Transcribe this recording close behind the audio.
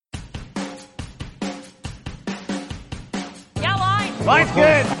Line's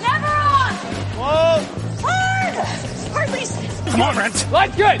good. Never on! Whoa. Hard! Hardly. Come on, Brent.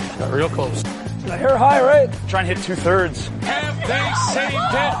 Line's good. Got real close. I hear high, right? Try and hit 2/3. Have they saved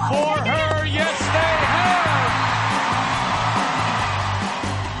it for her? Yes, they have.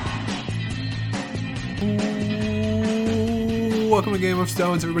 Welcome to Game of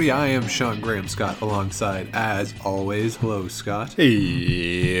Stones, everybody. I am Sean Graham Scott, alongside, as always, hello, Scott.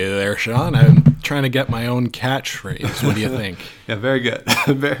 Hey there, Sean. I'm trying to get my own catchphrase. What do you think? Yeah, very good.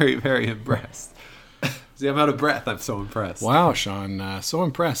 Very, very impressed. See, I'm out of breath. I'm so impressed. Wow, Sean. So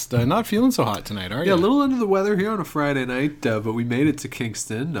impressed. Not feeling so hot tonight, are you? Yeah, a little under the weather here on a Friday night, but we made it to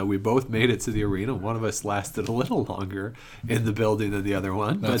Kingston. We both made it to the arena. One of us lasted a little longer in the building than the other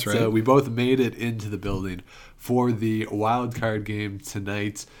one. That's but, right. We both made it into the building for the wild card game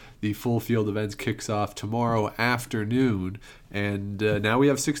tonight. The full field events kicks off tomorrow afternoon. And now we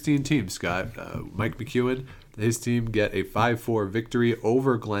have 16 teams, Scott. Mike McEwen, his team get a 5-4 victory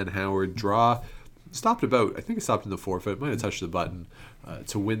over Glenn Howard. Draw. Stopped about, I think it stopped in the forefoot, might have touched the button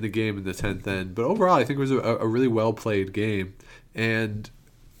to win the game in the 10th end. But overall, I think it was a really well-played game. And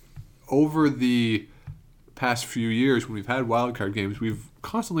over the past few years, when we've had wildcard games, we've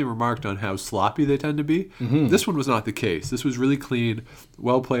constantly remarked on how sloppy they tend to be. Mm-hmm. This one was not the case. This was really clean,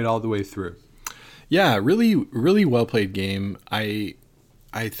 well-played all the way through. Yeah, really, really well-played game.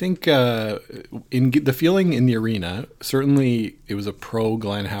 I think in the feeling in the arena, certainly it was a pro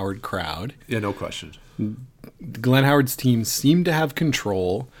Glenn Howard crowd. Yeah, no question. Glenn Howard's team seemed to have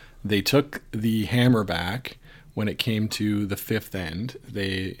control. They took the hammer back when it came to the fifth end.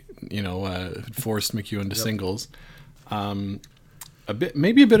 They, forced McEwen to singles.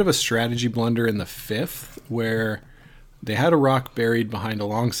 Maybe a bit of a strategy blunder in the fifth, where they had a rock buried behind a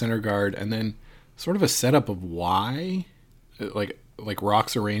long center guard, and then sort of a setup of why, like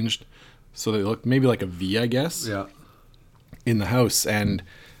rocks arranged so they look maybe like a V, I guess. Yeah. In the house, and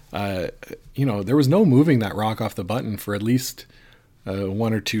there was no moving that rock off the button for at least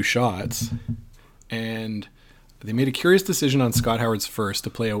one or two shots, and they made a curious decision on Scott Howard's first to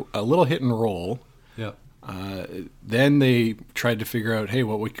play a little hit and roll. Yeah. Then they tried to figure out, hey,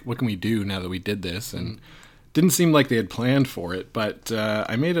 what can we do now that we did this, and didn't seem like they had planned for it. But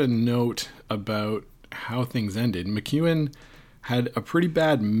I made a note about how things ended. McEwen had a pretty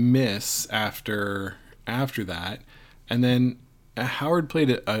bad miss after that, and then Howard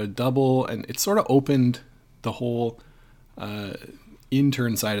played a double, and it sort of opened the whole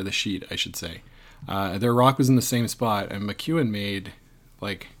intern side of the sheet, I should say. Their rock was in the same spot, and McEwen made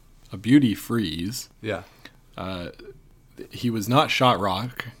like a beauty freeze. Yeah. He was not shot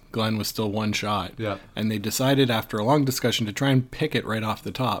rock. Glenn was still one shot. Yeah. And they decided after a long discussion to try and pick it right off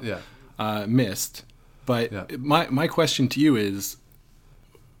the top. Yeah. Missed. But my question to you is,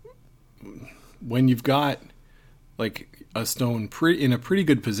 when you've got like a stone in a pretty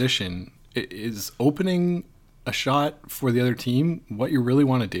good position, is opening a shot for the other team what you really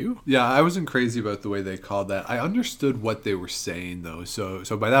want to do? Yeah, I wasn't crazy about the way they called that. I understood what they were saying, though. So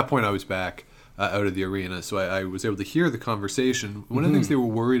by that point, I was back out of the arena, so I was able to hear the conversation. One of the things they were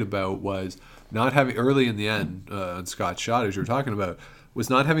worried about was not having, early in the end, on Scott's shot, as you were talking about, was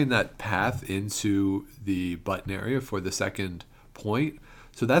not having that path into the button area for the second point.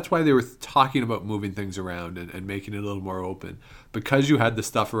 So that's why they were talking about moving things around and making it a little more open. Because you had the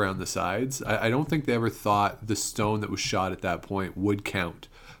stuff around the sides, I don't think they ever thought the stone that was shot at that point would count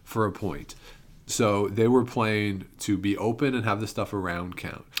for a point. So they were playing to be open and have the stuff around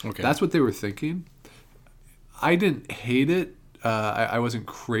count. Okay. That's what they were thinking. I didn't hate it. I wasn't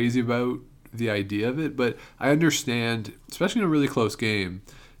crazy about the idea of it, but I understand, especially in a really close game,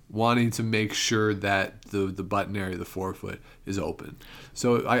 wanting to make sure that the button area, the forefoot, is open.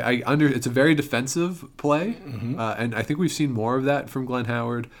 So it's a very defensive play, and I think we've seen more of that from Glenn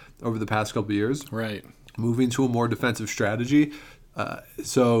Howard over the past couple of years. Right. Moving to a more defensive strategy.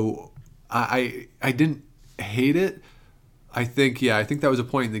 So I didn't hate it. I think that was a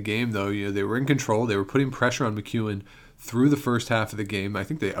point in the game, though. They were in control. They were putting pressure on McEwen through the first half of the game. I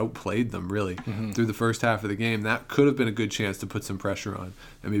think they outplayed them, really, through the first half of the game. That could have been a good chance to put some pressure on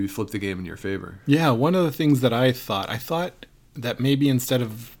and maybe flip the game in your favor. Yeah, one of the things that I thought that maybe instead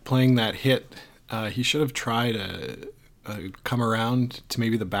of playing that hit, he should have tried a come around to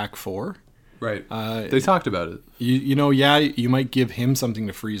maybe the back four. Right. They talked about it. You might give him something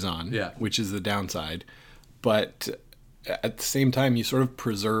to freeze on, yeah, which is the downside. But at the same time, you sort of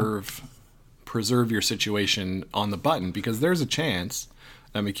preserve your situation on the button, because there's a chance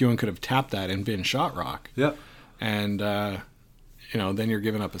that McEwen could have tapped that and been shot rock. Yeah. And then you're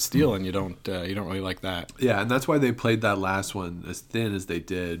giving up a steal, and you don't really like that. Yeah, and that's why they played that last one as thin as they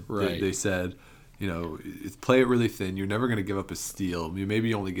did. Right. They said, play it really thin. You're never going to give up a steal. I mean, maybe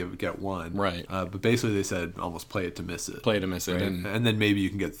you only get one. Right. But basically they said almost play it to miss it. Play it to miss it. Right? And then maybe you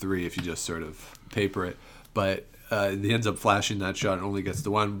can get 3 if you just sort of paper it. But he ends up flashing that shot and only gets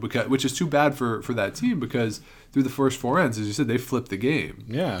the one, which is too bad for that team because through the first 4 ends, as you said, they flipped the game.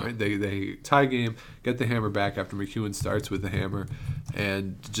 Yeah. Right? They tie game, get the hammer back after McEwen starts with the hammer,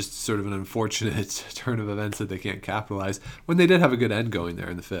 and just sort of an unfortunate turn of events that they can't capitalize when they did have a good end going there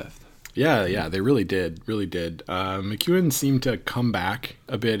in the 5th. Yeah, they really did. McEwen seemed to come back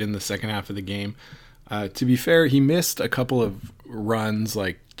a bit in the second half of the game. To be fair, he missed a couple of runs,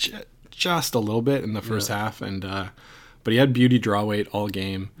 like just a little bit in the first half, but he had beauty draw weight all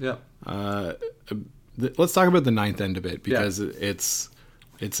game. Yeah. Let's talk about the 9th end a bit because it's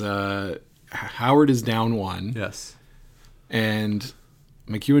Howard is down 1. Yes. And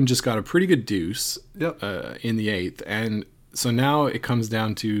McEwen just got a pretty good deuce in the 8th, and so now it comes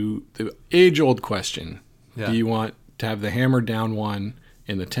down to the age-old question. Yeah. Do you want to have the hammer down 1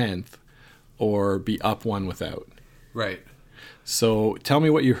 in the 10th or be up 1 without? Right. So tell me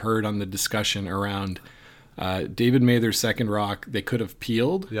what you heard on the discussion around David Mather's second rock. They could have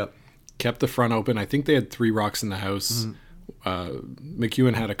peeled, kept the front open. I think they had 3 rocks in the house.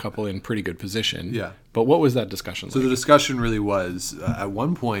 McEwen had a couple in pretty good position. Yeah. But what was that discussion like? So the discussion really was, at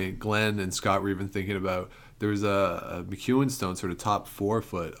one point, Glenn and Scott were even thinking about, there was a McEwen stone sort of top 4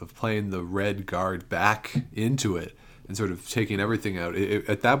 foot of playing the red guard back into it and sort of taking everything out.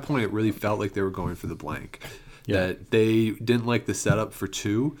 At that point, it really felt like they were going for the blank. Yeah. That they didn't like the setup for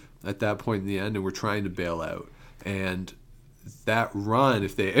 2 at that point in the end and were trying to bail out. And that run,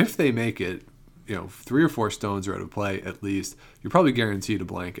 if they make it, 3 or 4 stones are out of play at least, you're probably guaranteed a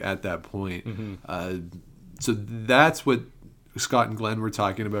blank at that point. Mm-hmm. So that's what Scott and Glenn were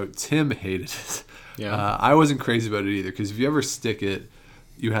talking about. Tim hated it. Yeah. I wasn't crazy about it either because if you ever stick it,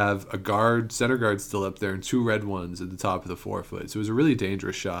 you have a center guard still up there and 2 red ones at the top of the 4 foot. So it was a really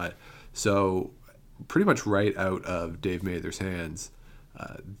dangerous shot. So pretty much right out of Dave Mather's hands,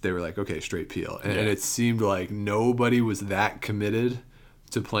 they were like, okay, straight peel. And it seemed like nobody was that committed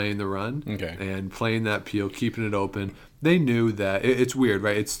to playing the run and playing that peel, keeping it open. They knew that it's weird,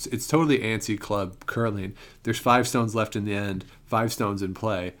 right? It's totally antsy club curling. There's 5 stones left in the end, 5 stones in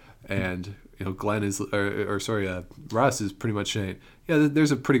play, and Glenn is, Russ is pretty much saying, yeah,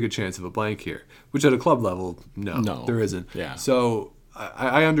 there's a pretty good chance of a blank here. Which at a club level, no, there isn't. Yeah. So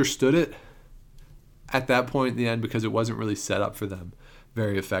I understood it at that point in the end because it wasn't really set up for them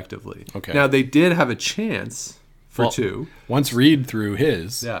very effectively. Okay. Now they did have a chance for 2. Once Reed threw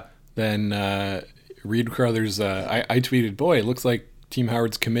his, then Reed Carruthers, I tweeted, boy, it looks like Team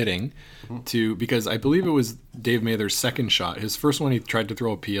Howard's committing to, because I believe it was Dave Mather's second shot. His first one, he tried to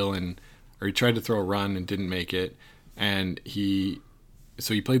throw a peel or he tried to throw a run and didn't make it. And he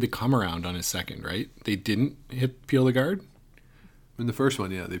played the come around on his second, right? They didn't peel the guard? In the first one,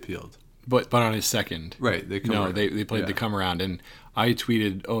 they peeled. But on his second. Right. They played the come around. And I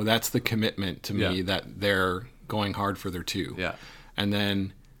tweeted, oh, that's the commitment to me that they're going hard for their 2. Yeah. And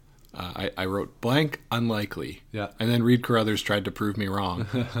then I wrote blank unlikely. Yeah. And then Reed Carruthers tried to prove me wrong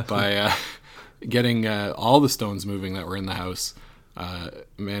by getting all the stones moving that were in the house,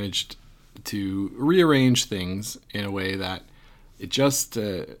 managed to rearrange things in a way that it just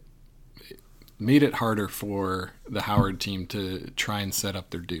made it harder for the Howard team to try and set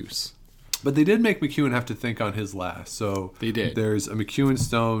up their deuce. But they did make McEwen have to think on his last. So they did. There's a McEwen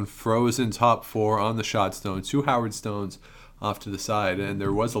stone frozen top 4 on the shot stone, 2 Howard stones off to the side. And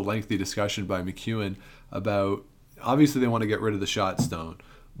there was a lengthy discussion by McEwen about, obviously they want to get rid of the shot stone,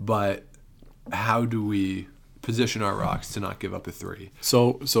 but how do we position our rocks to not give up a 3?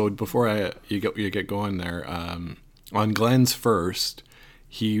 So before you get going there, on Glenn's first,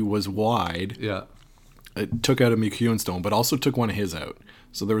 he was wide. Yeah. It took out a McEwen stone, but also took one of his out.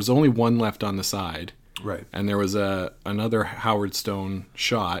 So there was only 1 left on the side. Right. And there was another Howard Stone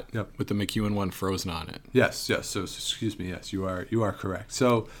shot with the McEwen one frozen on it. Yes. So excuse me. Yes, you are correct.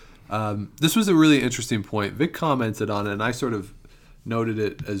 So this was a really interesting point. Vic commented on it, and I sort of noted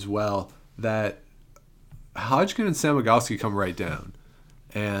it as well, that Hodgkin and Samogowski come right down.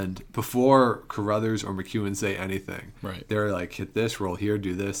 And before Carruthers or McEwen say anything, they're like, hit this, roll here,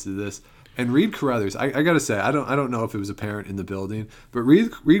 do this, do this. And Reed Carruthers, I got to say, I don't know if it was apparent in the building, but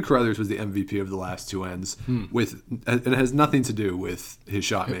Reed Carruthers was the MVP of the last 2 ends, and it has nothing to do with his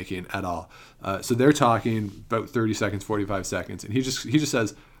shot making at all. So they're talking about 30 seconds, 45 seconds, and he just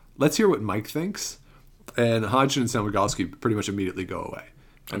says, let's hear what Mike thinks. And Hodgkin and Samogowski pretty much immediately go away.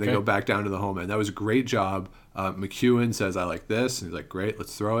 And they go back down to the home end. That was a great job. McEwen says, I like this. And he's like, great,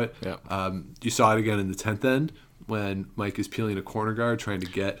 let's throw it. Yeah. You saw it again in the 10th end when Mike is peeling a corner guard trying to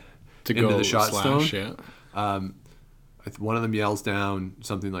get to into go the shot slash, stone. Yeah. One of them yells down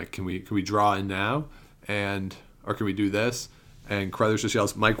something like, "Can we draw in now?" Or can we do this? And Carruthers just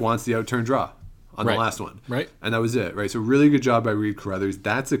yells, "Mike wants the outturn draw." On Right. the last one. Right. And that was it, right? So really good job by Reed Carruthers.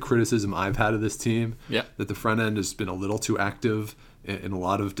 That's a criticism I've had of this team. Yeah. That the front end has been a little too active in a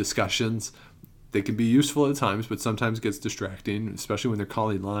lot of discussions. They can be useful at times, but sometimes gets distracting, especially when they're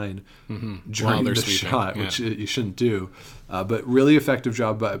calling line While during they're the sweeping, shot, yeah. which you shouldn't do. But really effective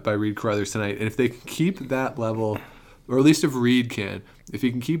job by Reed Carruthers tonight. And if they can keep that level, or at least if Reed can, if he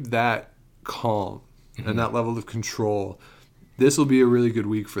can keep that calm and that level of control, this will be a really good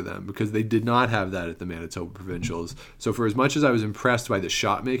week for them because they did not have that at the Manitoba Provincials. So for as much as I was impressed by the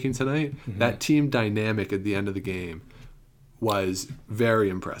shot making tonight, that team dynamic at the end of the game was very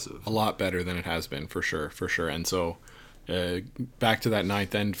impressive. A lot better than it has been, for sure. And so back to that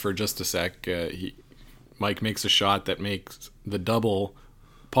ninth end for just a sec. Mike makes a shot that makes the double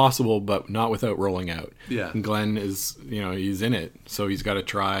possible, but not without rolling out. Yeah. And Glenn is, he's in it, so he's got to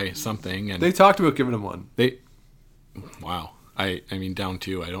try something. And They talked about giving him one. wow. I mean, down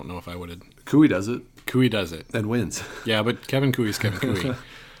 2, I don't know if I would have. Cooey does it Cooey does it. and wins. Yeah, but Kevin Cooey's Kevin Cooey.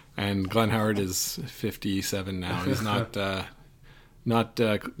 And Glenn Howard is 57 now. He's not Kevin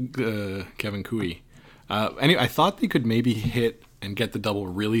Cooey. Anyway, I thought they could maybe hit and get the double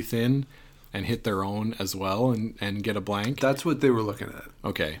really thin and hit their own as well and get a blank. That's what they were looking at.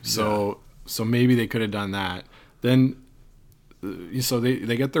 Okay, so maybe they could have done that. Then, so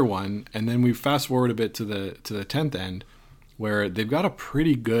they get their one, and then we fast forward a bit to the 10th end, where they've got a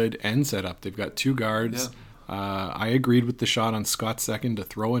pretty good end setup. They've got 2 guards. Yeah. I agreed with the shot on Scott's second to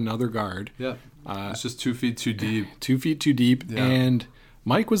throw another guard. Yeah. It's just 2 feet too deep. 2 feet too deep, Yeah. and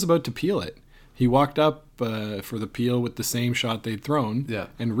Mike was about to peel it. He walked up for the peel with the same shot they'd thrown. Yeah.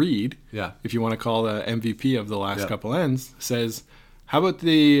 And Reed, Yeah. if you want to call the MVP of the last Yeah. couple ends, says, "How about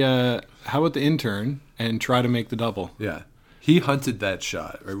the intern and try to make the double?" Yeah. He hunted that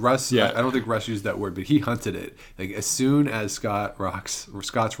shot. Right? Russ, Yeah. I don't think Russ used that word, but he hunted it. Like as soon as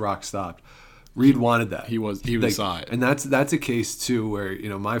Scott's rock stopped, Reed wanted that. He saw it. And that's a case too where,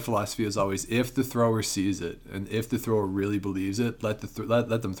 my philosophy is always if the thrower sees it and if the thrower really believes it, let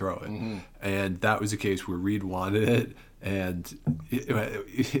them throw it. Mm-hmm. And that was a case where Reed wanted it, and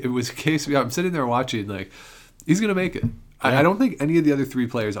it was a case. I'm sitting there watching like he's gonna make it. I don't think any of the other 3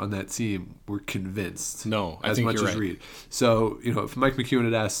 players on that team were convinced. No, I as think much you're as right. Reed. So if Mike McEwen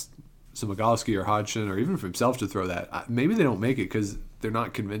had asked Smogalski or Hodgson or even for himself to throw that, maybe they don't make it because they're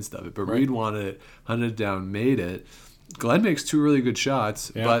not convinced of it. But Reed wanted it, hunted it down, made it. Glenn makes 2 really good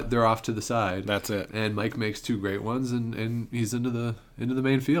shots, but they're off to the side. That's it. And Mike makes 2 great ones, and he's into the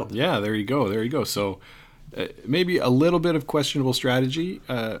main field. Yeah, there you go. So maybe a little bit of questionable strategy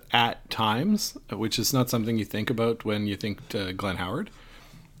at times, which is not something you think about when you think Glenn Howard.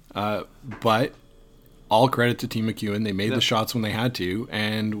 But all credit to Team McEwen. They made the shots when they had to,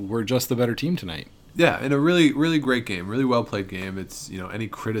 and we're just the better team tonight. Yeah, and a really, really great game, really well played game. It's any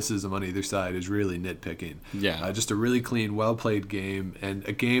criticism on either side is really nitpicking. Yeah, just a really clean, well played game, and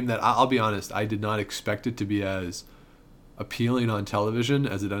a game that I'll be honest, I did not expect it to be as appealing on television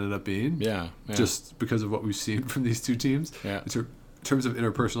as it ended up being. Yeah. Just because of what we've seen from these 2 teams. Yeah. In terms of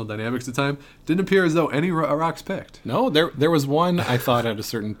interpersonal dynamics at the time, didn't appear as though any rocks picked. No, there was one I thought at a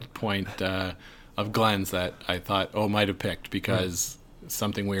certain point of Glenn's that I thought might have picked because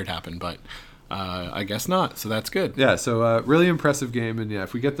something weird happened, but I guess not. So that's good. Yeah. So really impressive game, and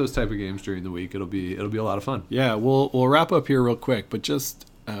if we get those type of games during the week, it'll be a lot of fun. Yeah, we'll wrap up here real quick, but just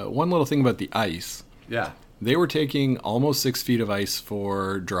one little thing about the ice. Yeah. They were taking almost 6 feet of ice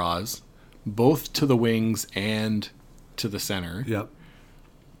for draws, both to the wings and to the center. Yep.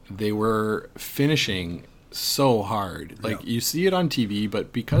 They were finishing so hard. Like you see it on TV,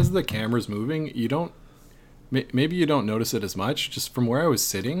 but because the camera's moving, maybe you don't notice it as much. Just from where I was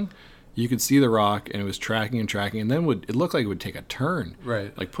sitting, you could see the rock, and it was tracking, and then it looked like it would take a turn.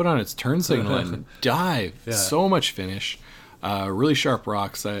 Right. Like put on its turn signal and dive. Yeah. So much finish. Really sharp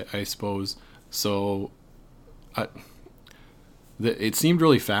rocks, I suppose. So it seemed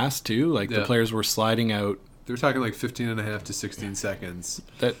really fast too. Like the players were sliding out. They were talking like 15.5 to 16 seconds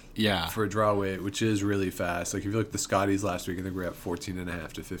for a draw weight, which is really fast. Like if you look at the Scotties last week, I think we're at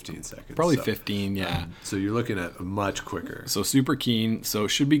 14.5 to 15 seconds. Probably 15, yeah. So you're looking at much quicker. So super keen. So it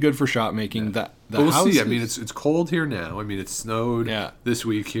should be good for shot making. But we'll see. I mean, it's cold here now. I mean, it snowed this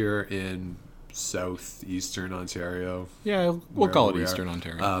week here in southeastern Ontario. Yeah, we'll call it we Eastern are.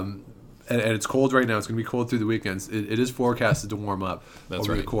 Ontario. And it's cold right now. It's going to be cold through the weekends. It is forecasted to warm up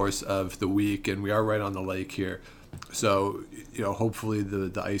over the course of the week, and we are right on the lake here. So, hopefully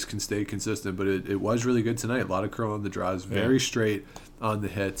the ice can stay consistent. But it was really good tonight. A lot of curl on the draws, very straight on the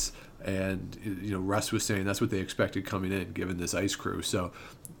hits. And, Russ was saying that's what they expected coming in, given this ice crew. So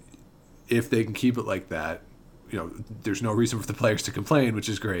if they can keep it like that, there's no reason for the players to complain, which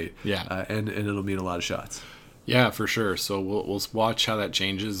is great. Yeah. And it'll mean a lot of shots. Yeah, for sure. So we'll watch how that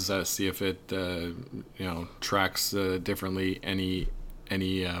changes, see if it tracks differently any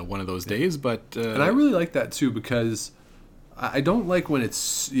one of those days. But and I really like that too, because I don't like when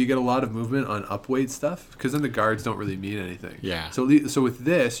you get a lot of movement on upweight stuff, because then the guards don't really mean anything. Yeah. So with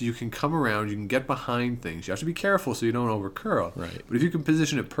this, you can come around, you can get behind things. You have to be careful so you don't over curl. Right. But if you can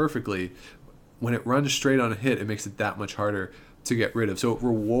position it perfectly, when it runs straight on a hit, it makes it that much harder to get rid of. So it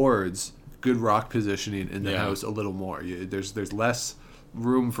rewards good rock positioning in the house a little more. There's less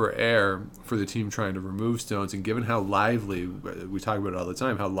room for air for the team trying to remove stones, and given how lively, we talk about it all the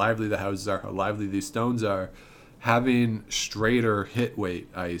time, how lively the houses are, how lively these stones are, having straighter hit weight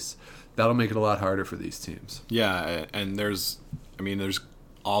ice, that'll make it a lot harder for these teams. Yeah, and there's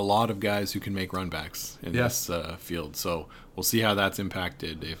a lot of guys who can make runbacks in this field, so we'll see how that's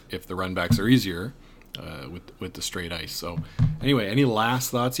impacted if the runbacks are easier with the straight ice. So anyway, any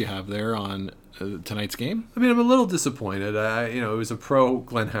last thoughts you have there on tonight's game? I'm a little disappointed. It was a pro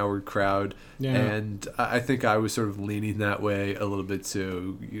Glenn Howard crowd, and I think I was sort of leaning that way a little bit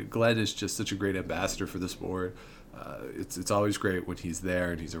too. Glenn is just such a great ambassador for the sport. It's always great when he's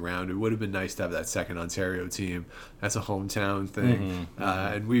there and he's around. It would have been nice to have that second Ontario team. That's a hometown thing. And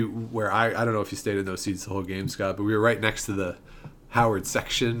I don't know if you stayed in those seats the whole game, Scott, but we were right next to the Howard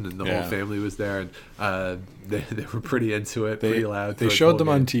section, and the whole family was there, and they were pretty into it, pretty loud. They showed them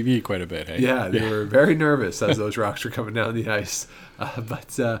on TV quite a bit. Hey? Yeah, they were very nervous as those rocks were coming down the ice.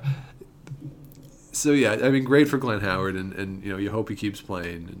 Great for Glenn Howard, and you hope he keeps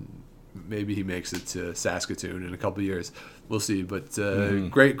playing, and maybe he makes it to Saskatoon in a couple of years. We'll see. But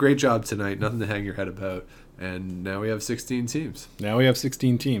great job tonight. Nothing to hang your head about. And now we have 16 teams.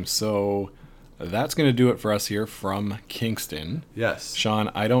 So that's going to do it for us here from Kingston. Yes.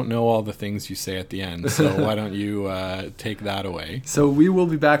 Sean, I don't know all the things you say at the end, so why don't you take that away? So we will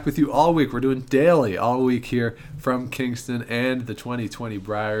be back with you all week. We're doing daily all week here from Kingston and the 2020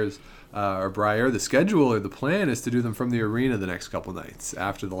 Briars. The schedule or the plan is to do them from the arena the next couple nights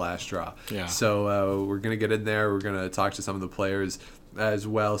after the last draw. Yeah. So we're going to get in there. We're going to talk to some of the players as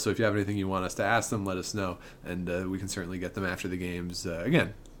well. So if you have anything you want us to ask them, let us know. And we can certainly get them after the games.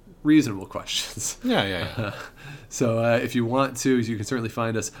 Again, reasonable questions. Yeah. So if you want to, you can certainly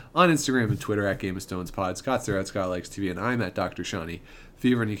find us on Instagram and Twitter at Game of Stones Pod. Scott's there at Scott Likes TV, and I'm at Dr. Shawnee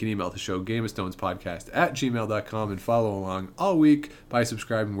Fever, and you can email the show gameofstonespodcast@gmail.com and follow along all week by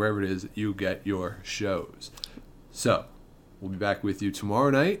subscribing wherever it is you get your shows. So we'll be back with you tomorrow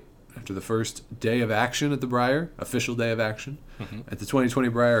night after the first day of action at the Briar, official day of action at the 2020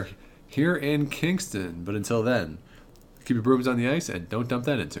 Briar here in Kingston. But until then, keep your brooms on the ice and don't dump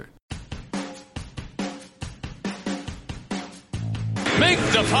that intern. Make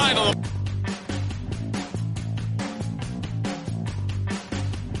the final.